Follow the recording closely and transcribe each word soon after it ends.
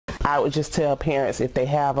I would just tell parents, if they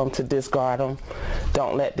have them, to discard them.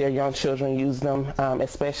 Don't let their young children use them,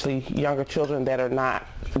 especially younger children that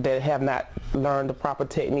have not learned the proper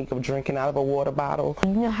technique of drinking out of a water bottle.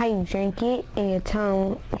 You know how you drink it and your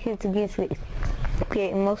tongue hits against it,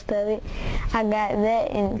 get most of it. I got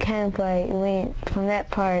that and kind of like went from that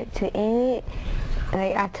part to in it.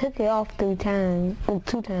 Like I took it off 2 times,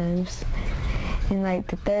 and like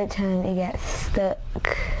the 3rd time it got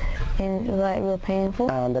stuck. And it was like real painful.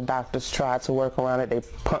 The doctors tried to work around it. They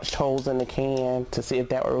punched holes in the can to see if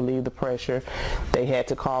that would relieve the pressure. They had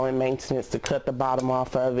to call in maintenance to cut the bottom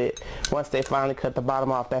off of it. Once they finally cut the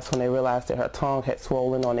bottom off, that's when they realized that her tongue had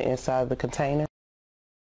swollen on the inside of the container.